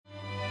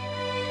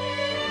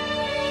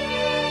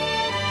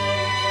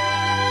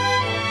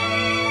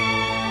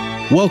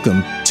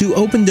Welcome to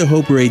Open to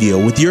Hope Radio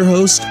with your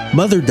host,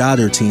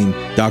 mother-daughter team,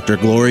 Dr.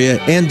 Gloria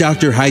and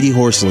Dr. Heidi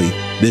Horsley.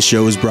 This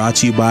show is brought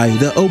to you by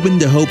the Open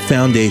to Hope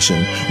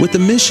Foundation with the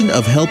mission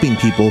of helping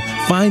people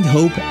find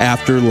hope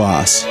after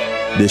loss.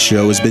 This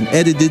show has been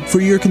edited for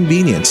your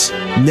convenience.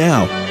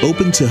 Now,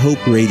 Open to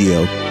Hope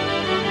Radio.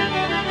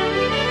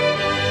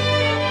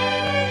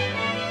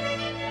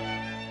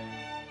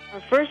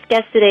 Our first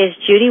guest today is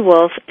Judy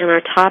Wolf, and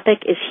our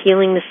topic is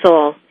healing the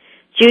soul.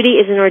 Judy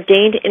is an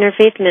ordained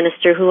interfaith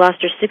minister who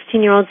lost her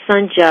 16-year-old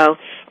son, Joe,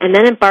 and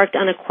then embarked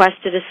on a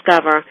quest to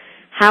discover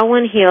how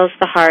one heals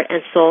the heart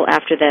and soul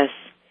after this.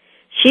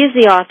 She is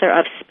the author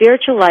of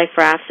Spiritual Life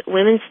Rafts,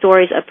 Women's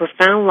Stories of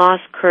Profound Loss,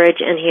 Courage,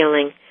 and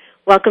Healing.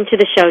 Welcome to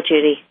the show,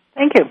 Judy.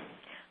 Thank you.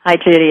 Hi,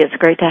 Judy. It's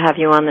great to have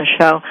you on the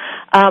show.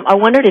 I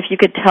wondered if you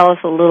could tell us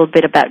a little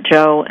bit about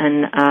Joe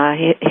and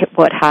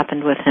what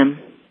happened with him.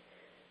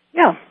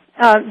 Yeah.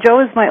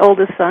 Joe is my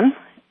oldest son.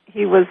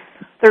 He was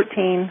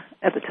 13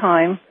 at the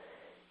time.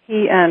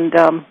 He and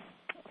 5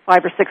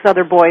 or 6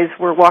 other boys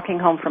were walking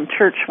home from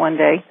church one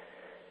day,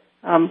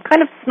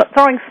 kind of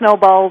throwing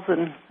snowballs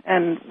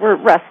and were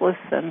restless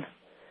and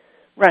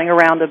running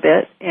around a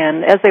bit.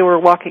 And as they were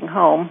walking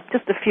home,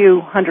 just a few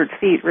hundred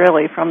feet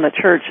really from the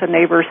church, a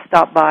neighbor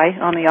stopped by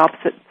on the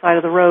opposite side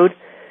of the road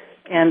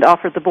and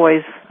offered the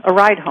boys a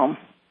ride home.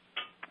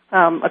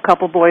 A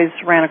couple boys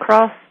ran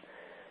across,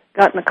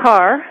 got in the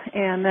car,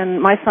 and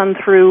then my son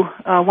threw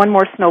one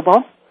more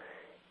snowball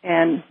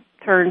and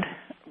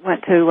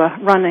went to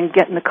run and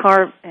get in the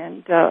car,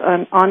 and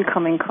an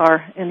oncoming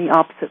car in the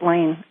opposite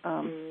lane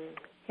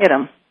hit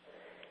him.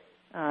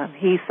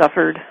 He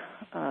suffered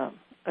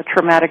a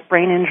traumatic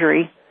brain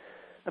injury,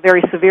 a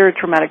very severe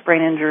traumatic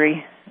brain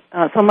injury,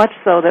 so much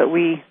so that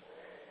we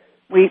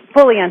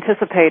fully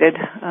anticipated,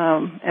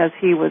 as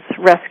he was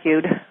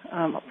rescued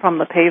from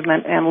the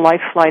pavement and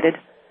life-flighted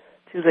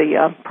to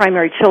the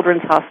primary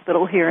children's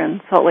hospital here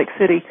in Salt Lake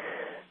City,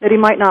 that he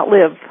might not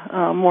live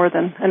more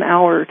than an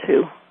hour or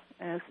two.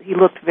 As he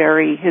looked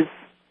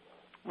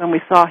when we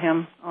saw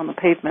him on the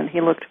pavement,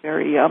 he looked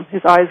very,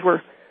 his eyes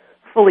were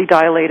fully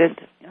dilated.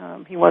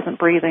 He wasn't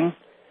breathing.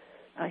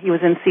 He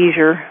was in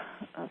seizure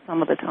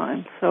some of the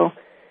time. So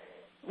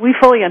we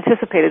fully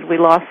anticipated we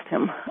lost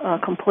him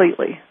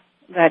completely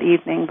that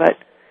evening. But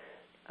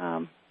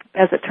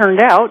as it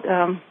turned out,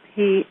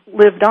 he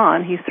lived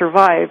on. He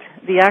survived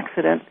the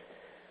accident,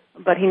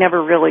 but he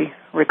never really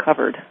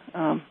recovered.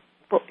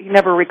 He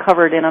never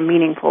recovered in a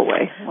meaningful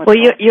way. Well,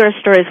 your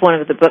story is one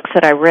of the books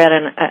that I read,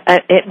 and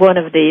one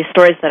of the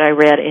stories that I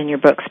read in your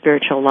book,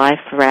 Spiritual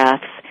Life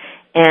Rafts,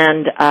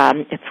 and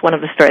it's one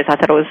of the stories I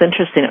thought it was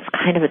interesting. It was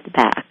kind of at the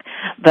back,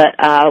 but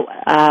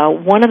I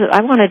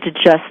wanted to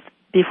just,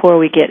 before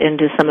we get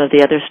into some of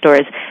the other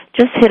stories,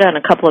 just hit on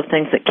a couple of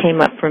things that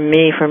came up for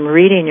me from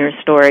reading your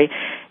story.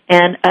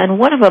 And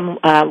one of them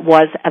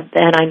was,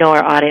 and I know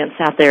our audience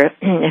out there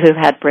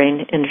who've had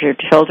brain-injured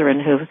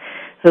children who've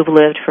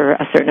lived for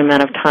a certain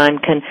amount of time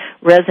can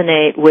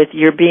resonate with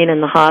your being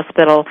in the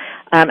hospital.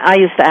 I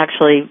used to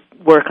actually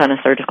work on a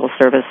surgical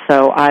service,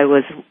 so I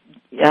was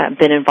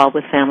been involved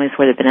with families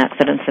where there have been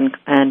accidents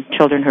and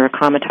children who are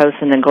comatose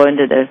and then go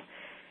into the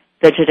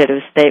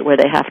vegetative state where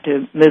they have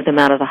to move them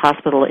out of the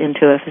hospital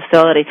into a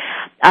facility.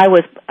 I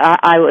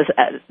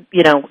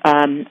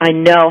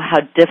know how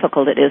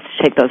difficult it is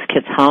to take those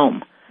kids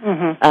home.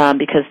 Mm-hmm.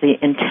 Because the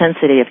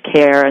intensity of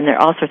care, and there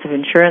are all sorts of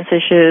insurance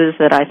issues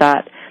that I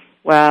thought,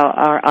 well,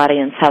 our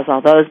audience has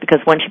all those, because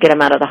once you get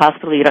them out of the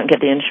hospital, you don't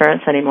get the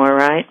insurance anymore,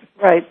 right?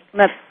 Right.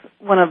 And that's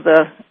one of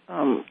the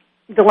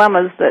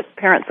dilemmas that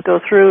parents go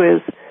through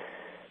is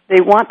they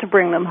want to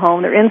bring them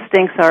home. Their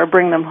instincts are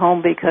bring them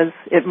home because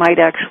it might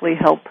actually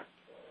help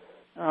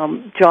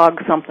jog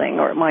something,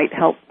 or it might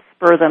help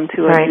spur them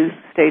to a new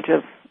stage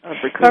of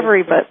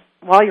recovery. But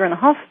while you're in the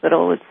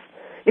hospital,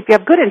 if you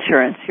have good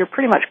insurance, you're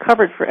pretty much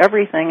covered for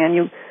everything, and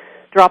you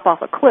drop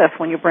off a cliff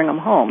when you bring them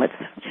home. It's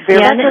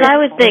very that's what I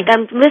would think.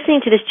 I'm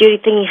listening to this,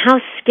 Judy, thinking how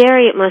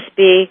scary it must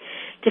be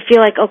to feel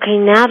like, okay,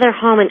 now they're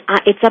home, and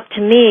it's up to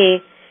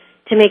me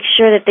to make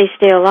sure that they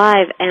stay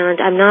alive,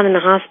 and I'm not in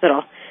the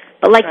hospital.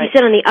 But like you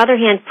said, on the other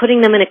hand, putting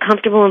them in a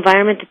comfortable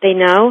environment that they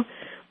know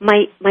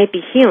might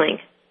be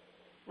healing.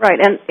 Right,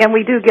 and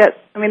we do get,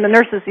 the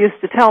nurses used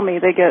to tell me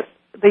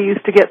they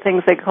used to get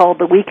things they called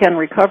the weekend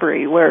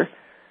recovery, where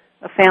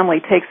a family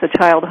takes a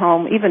child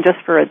home even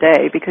just for a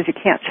day because you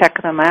can't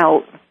check them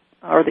out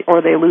or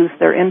they lose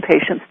their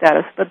inpatient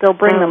status, but they'll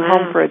bring them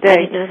home for a day. I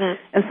didn't know that.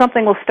 And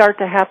something will start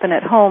to happen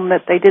at home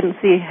that they didn't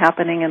see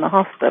happening in the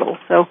hospital.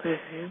 So,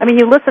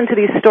 you listen to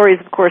these stories,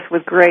 of course,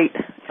 with great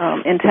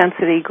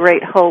intensity,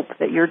 great hope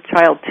that your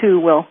child, too,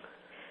 will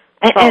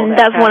And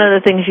that's one of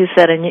the things you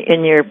said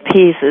in your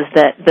piece, is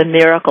that the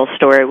miracle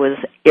story was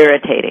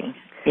irritating,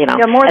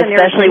 more than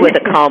especially with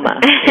a coma.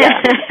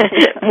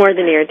 More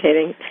than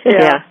irritating.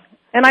 Yeah.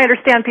 And I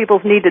understand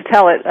people's need to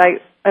tell it.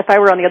 If I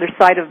were on the other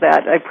side of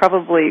that,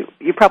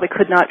 you probably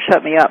could not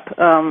shut me up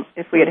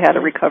if we had a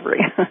recovery.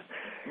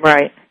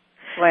 Right.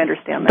 So I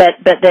understand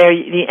that. But there,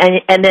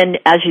 and then,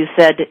 as you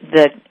said,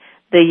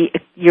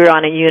 you're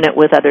on a unit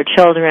with other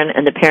children,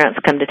 and the parents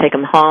come to take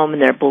them home,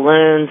 and there are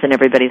balloons, and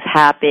everybody's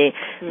happy.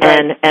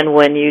 Right. And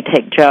when you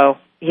take Joe,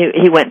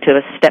 he went to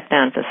a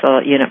step-down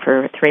facility unit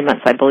for 3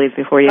 months, I believe,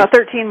 before you...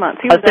 13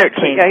 months. He was 13.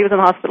 Actually, he was in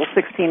the hospital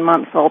 16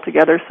 months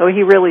altogether, so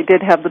he really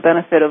did have the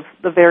benefit of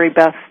the very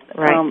best,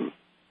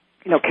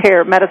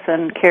 care,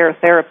 medicine, care,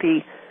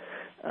 therapy,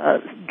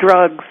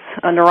 drugs,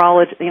 a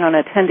neurologist, an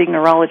attending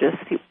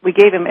neurologist. We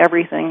gave him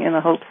everything in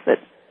the hopes that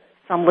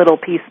some little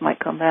piece might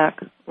come back.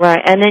 Right,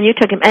 and then you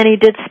took him, and he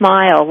did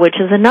smile, which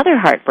is another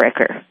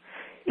heartbreaker.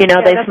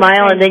 They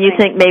smile, and then you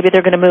think maybe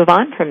they're going to move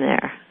on from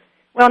there.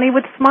 Well, and he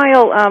would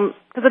smile,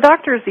 because the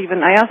doctors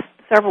even, I asked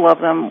several of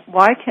them,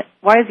 why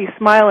is he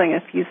smiling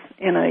if he's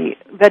in a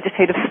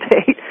vegetative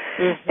state?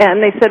 Mm-hmm.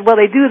 And they said, well,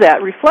 they do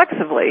that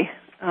reflexively.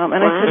 And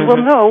I said,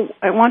 well, no,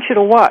 I want you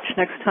to watch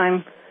next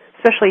time,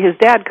 especially his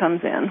dad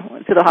comes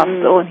in to the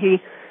hospital, and he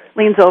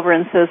leans over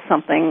and says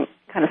something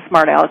kind of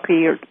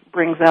smart-alecky or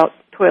brings out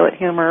toilet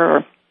humor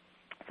or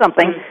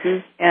something,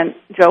 and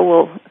Joe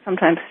will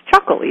sometimes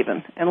chuckle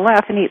even and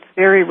laugh, and he eats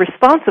very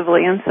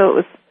responsively, and so it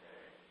was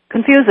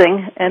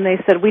confusing, and they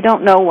said, we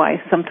don't know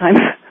why sometimes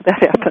that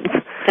happens.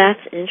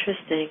 That's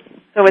interesting.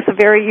 So it's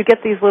you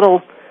get these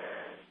little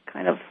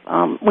kind of,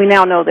 we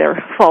now know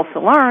they're false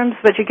alarms,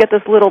 but you get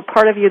this little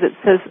part of you that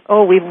says,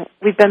 oh,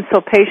 we've been so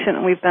patient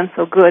and we've been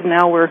so good,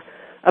 now we're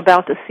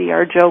about to see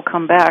our Joe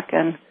come back,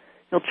 and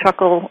he'll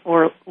chuckle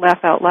or laugh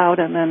out loud,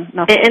 and then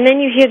nothing. And then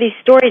you hear these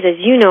stories, as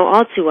you know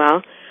all too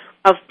well,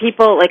 of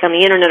people, like on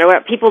the Internet or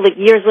whatever, people that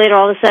years later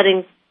all of a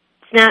sudden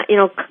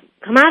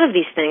come out of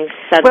these things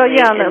suddenly. Well,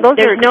 yeah,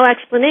 there's no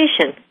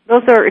explanation.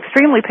 Those are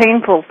extremely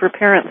painful for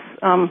parents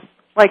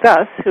like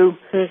us who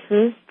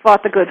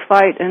fought the good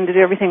fight and did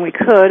everything we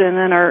could, and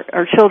then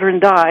our children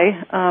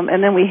die,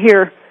 and then we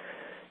hear,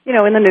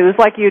 in the news,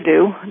 like you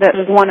do, that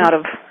one out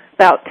of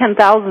about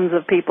 10,000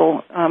 of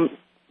people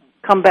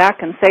come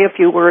back and say a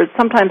few words.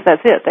 Sometimes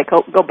that's it. They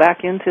go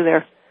back into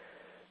their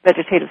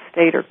vegetative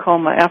state or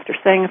coma after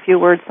saying a few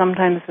words.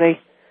 Sometimes they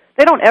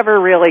don't ever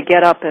really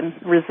get up and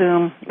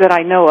resume, that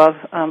I know of,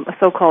 a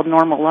so-called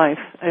normal life.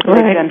 They've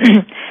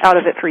been out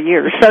of it for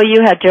years. So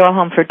you had Joe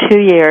home for 2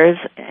 years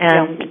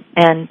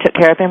and took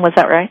care of him, was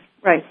that right?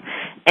 Right.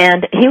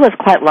 And he was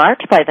quite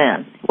large by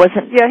then,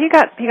 wasn't? Yeah, he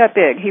got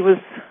big. He was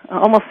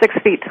almost 6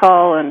 feet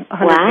tall and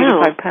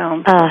 185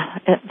 pounds.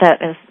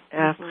 That is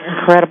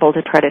incredible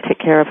to try to take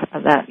care of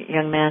that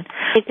young man.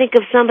 I think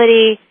of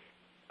somebody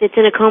that's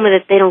in a coma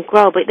that they don't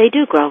grow, but they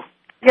do grow.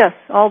 Yes,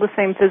 all the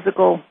same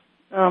physical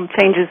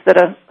changes that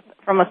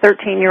from a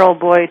 13-year-old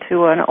boy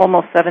to an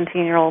almost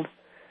 17-year-old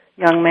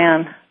young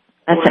man.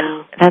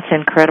 That's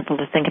incredible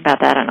to think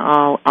about that, and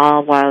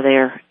all while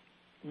their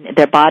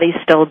body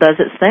still does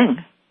its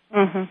thing.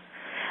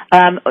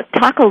 Mm-hmm.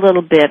 Talk a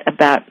little bit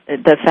about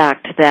the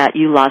fact that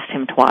you lost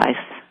him twice.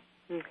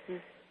 Mm-hmm.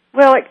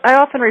 Well, I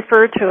often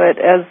refer to it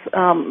as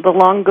the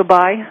long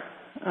goodbye,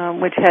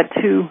 which had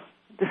two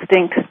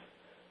distinct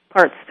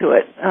parts to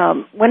it.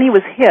 When he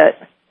was hit,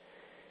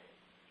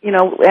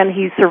 and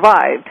he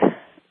survived,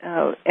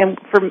 and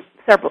for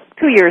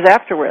 2 years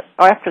after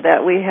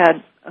that, we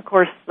had, of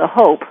course, the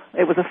hope.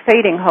 It was a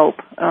fading hope,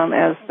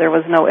 as there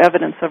was no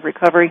evidence of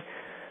recovery,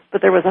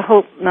 but there was a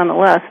hope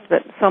nonetheless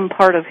that some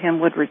part of him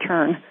would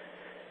return.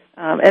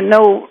 And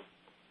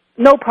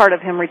no part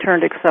of him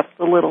returned except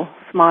the little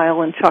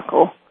smile and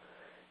chuckle,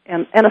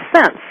 and a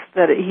sense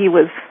that he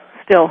was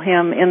still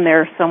him in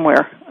there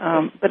somewhere,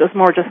 but it was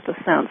more just a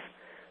sense.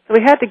 So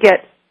we had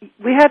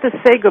to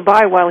say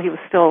goodbye while he was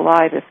still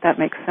alive, if that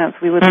makes sense.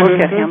 We would look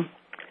at him.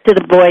 To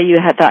the boy you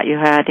had thought you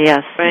had,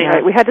 yes.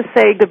 Right. We had to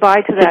say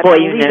goodbye to that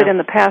and leave it in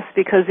the past,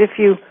 because if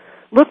you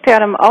looked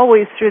at him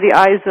always through the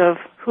eyes of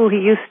who he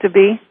used to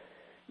be,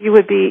 you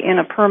would be in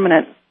a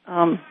permanent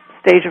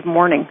stage of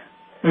mourning.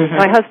 Mm-hmm.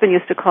 My husband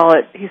used to call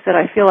it, he said,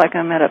 I feel like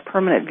I'm at a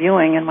permanent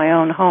viewing in my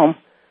own home,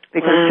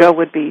 because Joe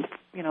would be,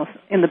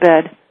 in the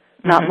bed,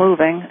 not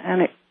moving,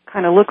 and it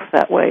kind of looks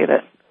that way.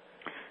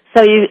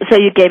 So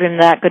you gave him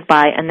that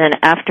goodbye, and then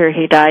after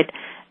he died,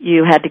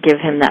 you had to give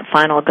him that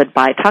final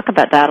goodbye. Talk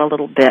about that a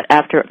little bit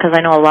because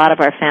I know a lot of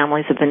our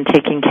families have been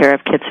taking care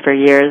of kids for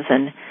years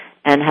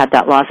and had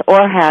that loss, or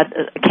had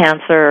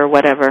cancer or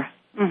whatever.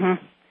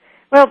 Mm-hmm.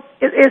 Well,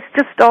 it's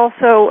just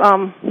also,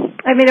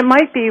 it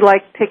might be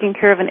like taking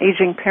care of an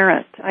aging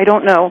parent. I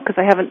don't know, because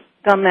I haven't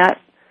done that.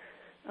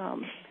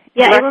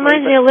 It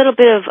reminds me a little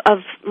bit of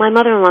my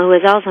mother-in-law who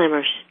has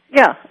Alzheimer's.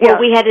 Yeah. Well,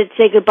 I had to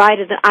say goodbye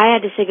to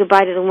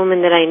the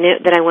woman that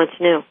I once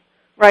knew.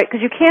 Right,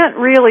 because you can't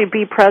really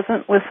be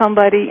present with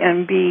somebody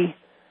and be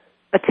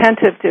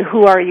attentive to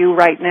who are you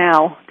right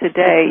now,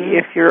 today,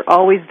 if you're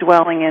always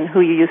dwelling in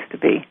who you used to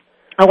be.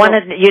 I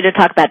wanted you to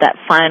talk about that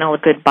final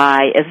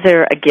goodbye. Is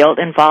there a guilt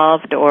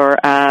involved, or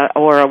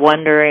a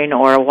wondering,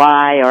 or a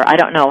why, or I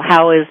don't know,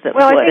 how is that?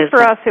 Well, I think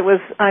for us it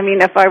was,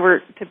 if I were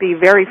to be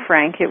very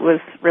frank, it was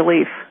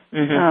relief.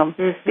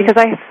 Because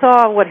I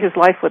saw what his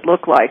life would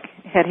look like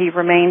had he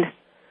remained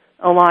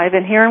alive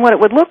in here, and what it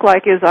would look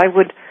like is I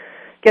would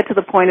get to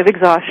the point of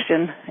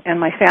exhaustion, and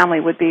my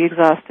family would be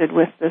exhausted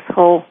with this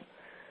whole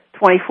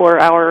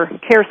 24-hour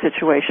care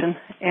situation,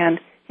 and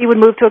he would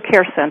move to a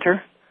care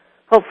center,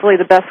 hopefully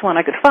the best one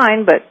I could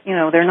find, but,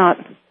 they're not,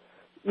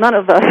 none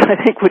of us, I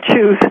think, would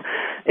choose,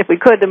 if we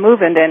could, to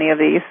move into any of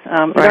these.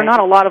 Right. There are not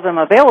a lot of them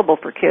available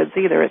for kids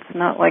either. It's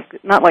not like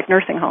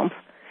nursing homes.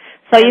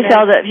 So you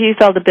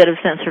felt a bit of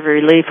sense of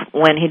relief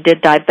when he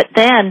did die, but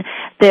then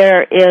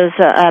there is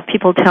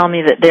people tell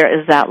me that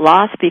there is that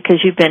loss because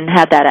you've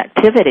had that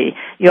activity.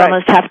 You right.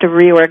 almost have to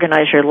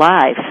reorganize your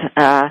life.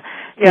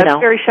 It's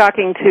very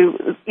shocking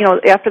to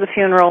after the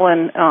funeral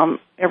and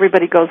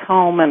everybody goes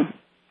home and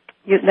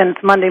then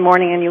it's Monday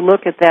morning and you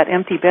look at that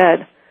empty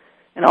bed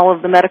and all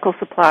of the medical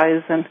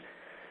supplies and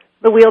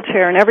the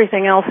wheelchair and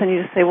everything else, and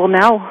you just say, well,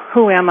 now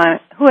who am I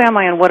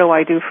and what do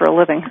I do for a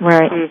living?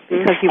 Right.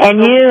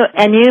 Mm-hmm.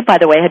 And you, by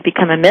the way, had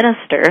become a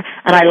minister,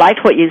 and I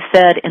liked what you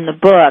said in the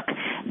book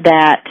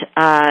that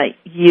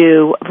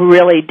you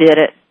really did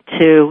it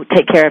to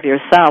take care of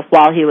yourself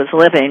while he was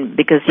living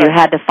because you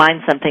had to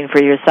find something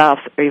for yourself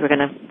or you were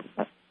going to...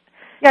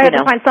 Yeah, I had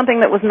to find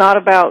something that was not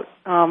about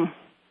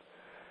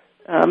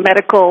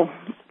medical...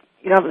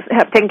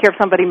 taking care of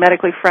somebody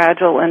medically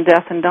fragile and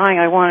death and dying.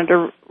 I wanted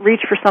to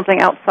reach for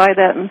something outside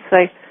that and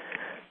say,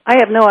 I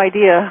have no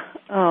idea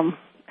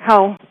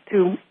how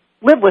to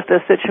live with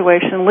this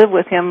situation, live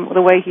with him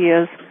the way he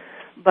is,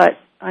 but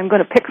I'm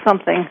going to pick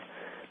something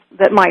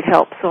that might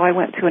help. So I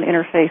went to an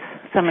interfaith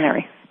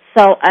seminary.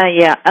 So,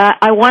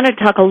 I want to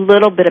talk a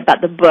little bit about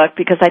the book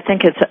because I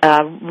think it's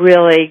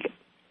really...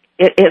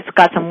 It's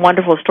got some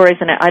wonderful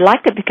stories in it. I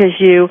liked it because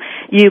you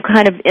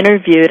kind of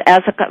interviewed as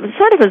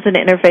sort of as an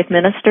interfaith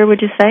minister,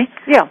 would you say?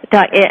 Yeah.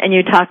 And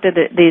you talked to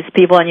these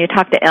people, and you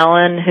talked to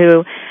Ellen,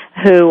 who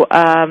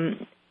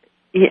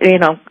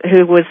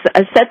who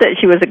said that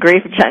she was a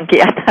grief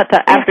junkie. I thought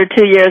that after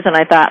 2 years, and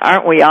I thought,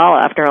 aren't we all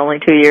after only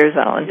 2 years,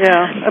 Ellen? Yeah,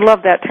 I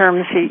love that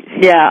term.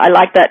 Yeah, I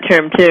like that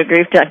term too,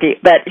 grief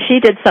junkie. But she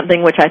did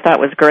something which I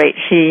thought was great.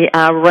 She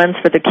runs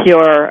for the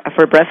cure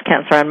for breast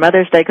cancer on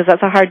Mother's Day because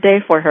that's a hard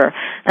day for her.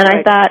 And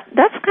right. I thought,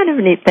 that's kind of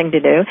a neat thing to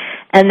do.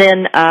 And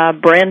then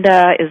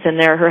Brenda is in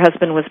there. Her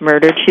husband was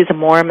murdered. She's a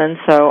Mormon,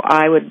 so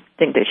I would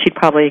think that she'd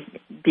probably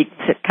be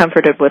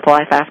comforted with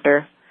life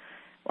after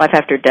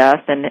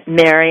death, and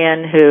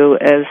Marion, who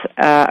is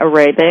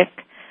Arabic,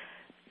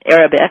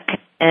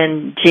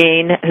 and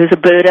Jean, who's a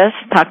Buddhist,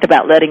 talked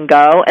about letting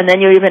go, and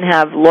then you even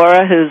have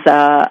Laura, who's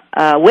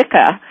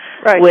Wicca,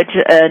 right. which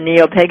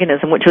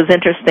neo-paganism, which was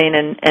interesting,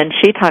 and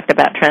she talked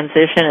about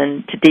transition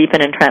and to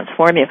deepen and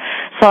transform you.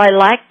 So I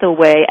like the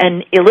way,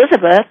 and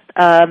Elizabeth,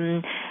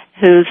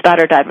 whose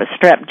daughter died with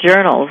strep,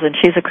 journals, and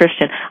she's a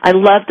Christian. I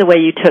love the way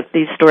you took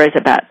these stories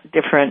about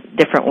different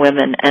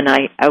women, and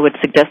I would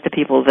suggest to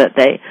people that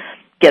they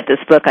get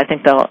this book. I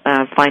think they'll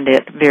find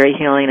it very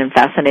healing and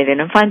fascinating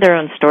and find their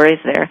own stories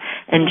there.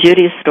 And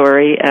Judy's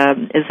story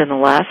is in the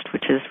last,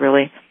 which is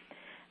really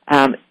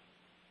an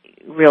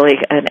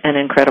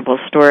incredible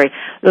story.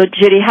 So,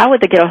 Judy, how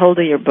would they get a hold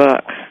of your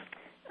book?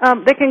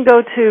 They can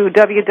go to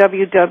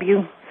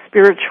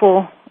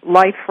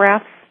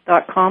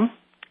www.spiritualliferaths.com.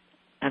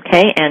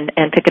 Okay, and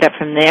pick it up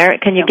from there.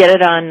 Can you get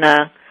it on...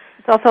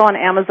 It's also on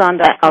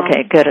Amazon.com.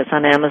 Okay, good. It's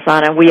on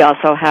Amazon, and we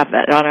also have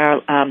it on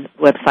our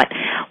website.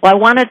 Well, I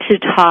wanted to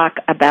talk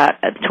about,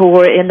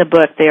 in the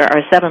book, there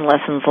are 7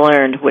 lessons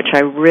learned, which I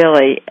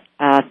really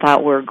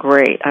thought were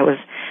great.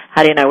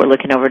 Heidi and I were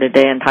looking over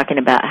today and talking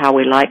about how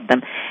we liked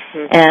them.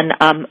 Mm-hmm. And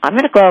I'm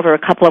going to go over a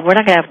couple of, we're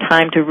not going to have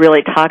time to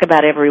really talk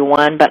about every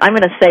one, but I'm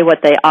going to say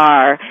what they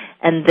are,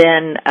 and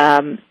then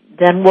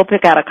we'll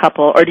pick out a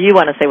couple. Or do you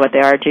want to say what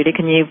they are, Judy?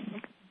 Can you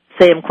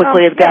say them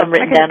quickly? I've got them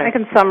written down. I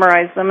can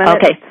summarize them. And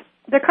okay.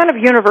 They're kind of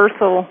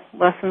universal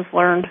lessons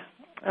learned,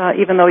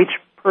 even though each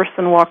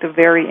person walked a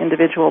very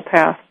individual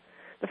path.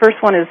 The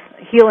first one is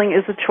healing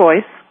is a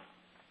choice,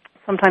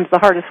 sometimes the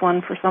hardest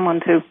one for someone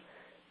to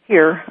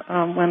hear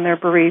when they're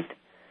bereaved.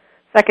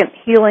 Second,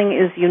 healing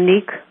is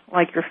unique,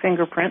 like your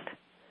fingerprint.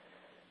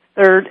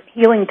 Third,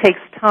 healing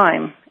takes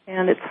time,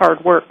 and it's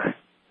hard work.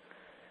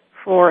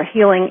 4,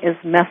 healing is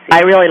messy.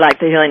 I really like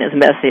the healing is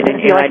messy.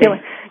 Healing,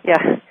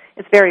 yeah,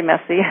 it's very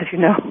messy, as you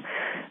know.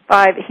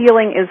 5,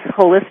 healing is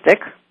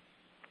holistic.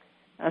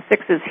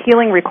 6 is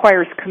healing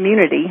requires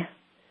community.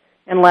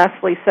 And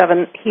lastly,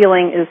 7,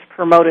 healing is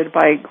promoted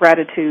by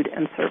gratitude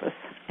and service.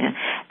 Yeah.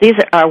 These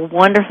are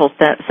wonderful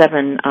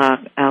 7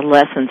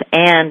 lessons,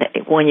 and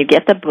when you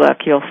get the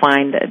book, you'll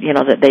find that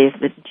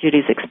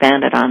Judy's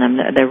expanded on them.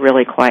 They're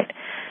really quite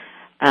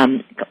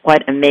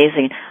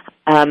amazing.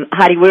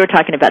 Heidi, we were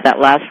talking about that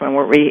last one,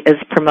 where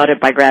is promoted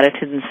by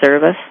gratitude and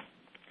service.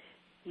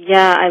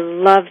 Yeah, I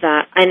love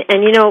that. And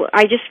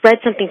I just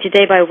read something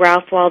today by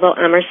Ralph Waldo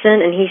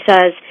Emerson, and he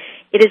says,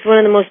 it is one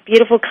of the most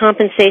beautiful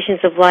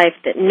compensations of life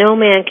that no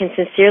man can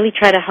sincerely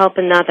try to help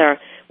another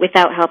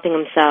without helping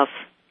himself.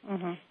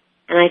 Mm-hmm.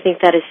 And I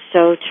think that is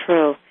so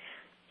true.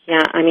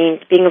 Yeah, I mean,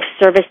 being of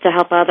service to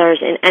help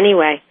others in any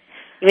way,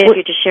 even if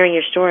you're just sharing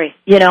your story.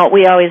 We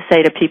always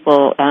say to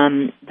people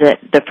that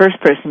the first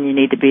person you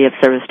need to be of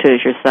service to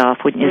is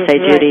yourself. Wouldn't you say,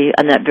 Judy,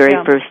 on that very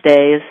first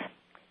days?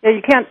 Yeah,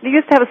 you can't. You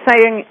used to have a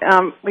saying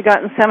we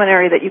got in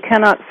seminary that you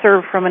cannot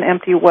serve from an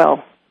empty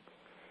well.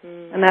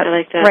 And that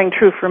rang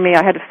true for me.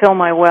 I had to fill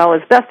my well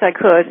as best I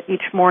could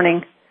each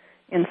morning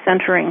in a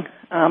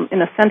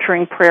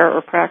centering prayer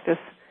or practice.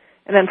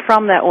 And then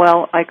from that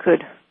well, I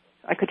could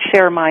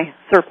share my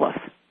surplus.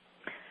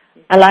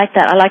 I like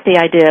that. I like the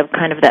idea of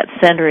kind of that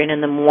centering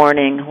in the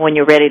morning when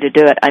you're ready to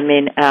do it. I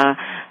mean,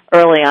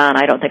 early on,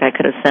 I don't think I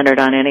could have centered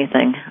on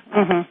anything.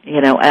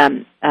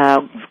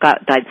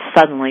 Scott died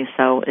suddenly,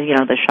 so,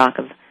 the shock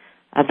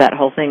of that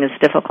whole thing is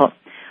difficult.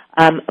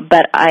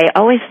 But I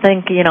always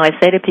think, I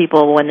say to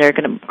people when they're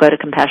going to go to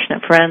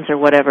Compassionate Friends or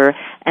whatever,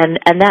 and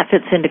that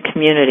fits into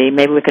community,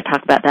 maybe we could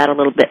talk about that a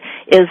little bit,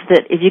 is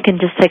that if you can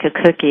just take a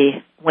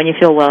cookie, when you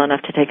feel well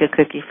enough to take a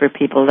cookie for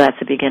people, that's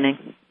a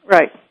beginning.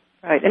 Right.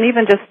 And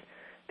even just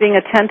being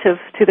attentive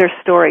to their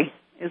story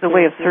is a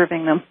way of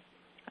serving them.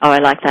 Oh, I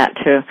like that,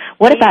 too.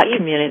 What about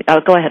community? Oh,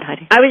 go ahead,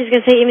 Heidi. I was just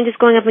going to say, even just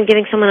going up and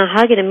giving someone a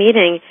hug at a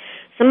meeting,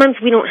 sometimes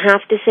we don't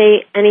have to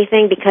say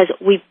anything because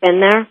we've been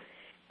there,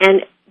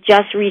 and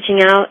just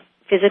reaching out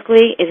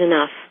physically is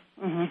enough.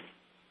 Mm-hmm.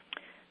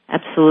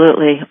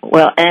 Absolutely.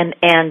 Well, and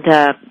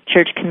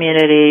church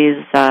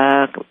communities,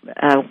 I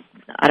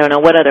don't know,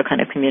 what other kind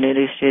of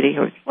communities, Judy?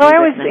 Well, I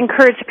always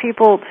encourage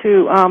people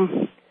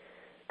to,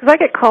 because I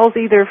get calls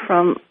either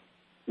from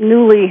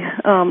newly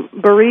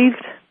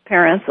bereaved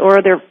parents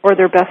or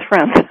their best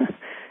friends.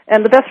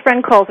 And the best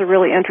friend calls are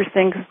really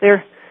interesting because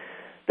they're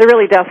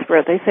really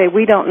desperate. They say,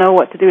 we don't know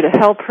what to do to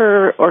help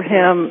her or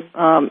him.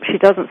 She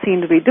doesn't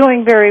seem to be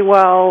doing very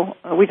well.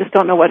 We just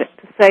don't know what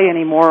to say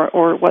anymore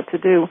or what to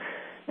do.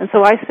 And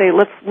so I say,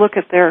 let's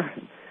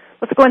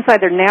go inside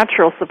their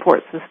natural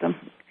support system.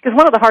 Because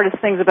one of the hardest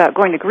things about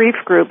going to grief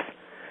groups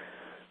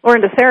or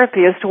into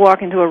therapy is to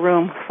walk into a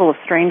room full of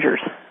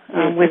strangers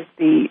with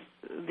the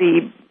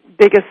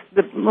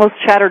most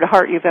shattered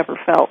heart you've ever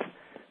felt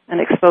and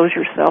expose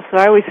yourself. So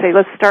I always say,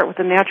 let's start with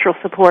the natural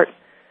support.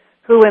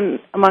 Who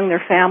among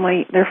their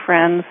family, their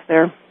friends,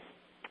 their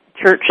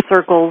church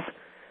circles,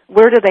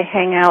 where do they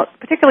hang out,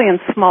 particularly in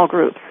small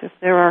groups, if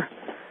there are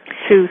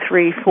 2,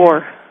 3,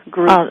 4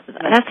 groups? Oh,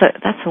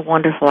 that's a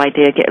wonderful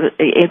idea.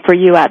 For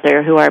you out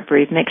there who are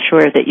bereaved, make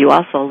sure that you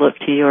also look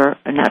to your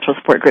natural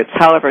support groups.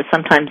 However,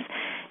 sometimes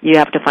you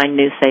have to find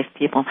new safe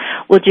people.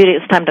 Well, Judy,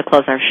 it's time to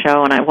close our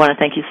show, and I want to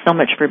thank you so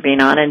much for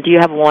being on. And do you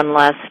have one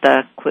last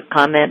quick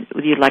comment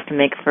you'd like to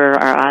make for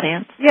our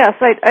audience? Yes,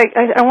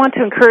 I want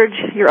to encourage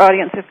your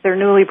audience, if they're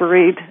newly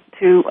bereaved,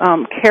 to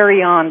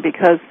carry on,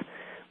 because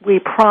we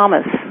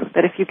promise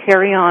that if you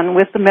carry on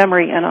with the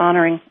memory and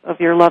honoring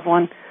of your loved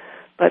one,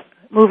 but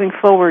moving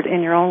forward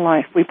in your own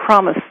life, we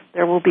promise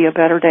there will be a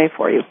better day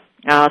for you.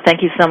 Oh,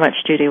 thank you so much,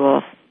 Judy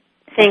Wolf.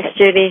 Thanks,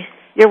 Judy.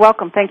 You're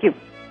welcome. Thank you.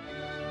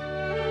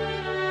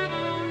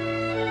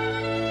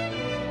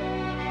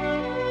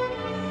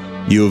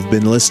 You have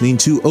been listening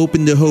to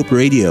Open to Hope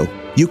Radio.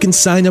 You can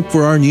sign up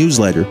for our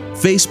newsletter,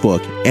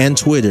 Facebook, and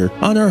Twitter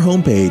on our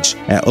homepage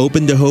at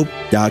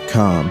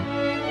opentohope.com.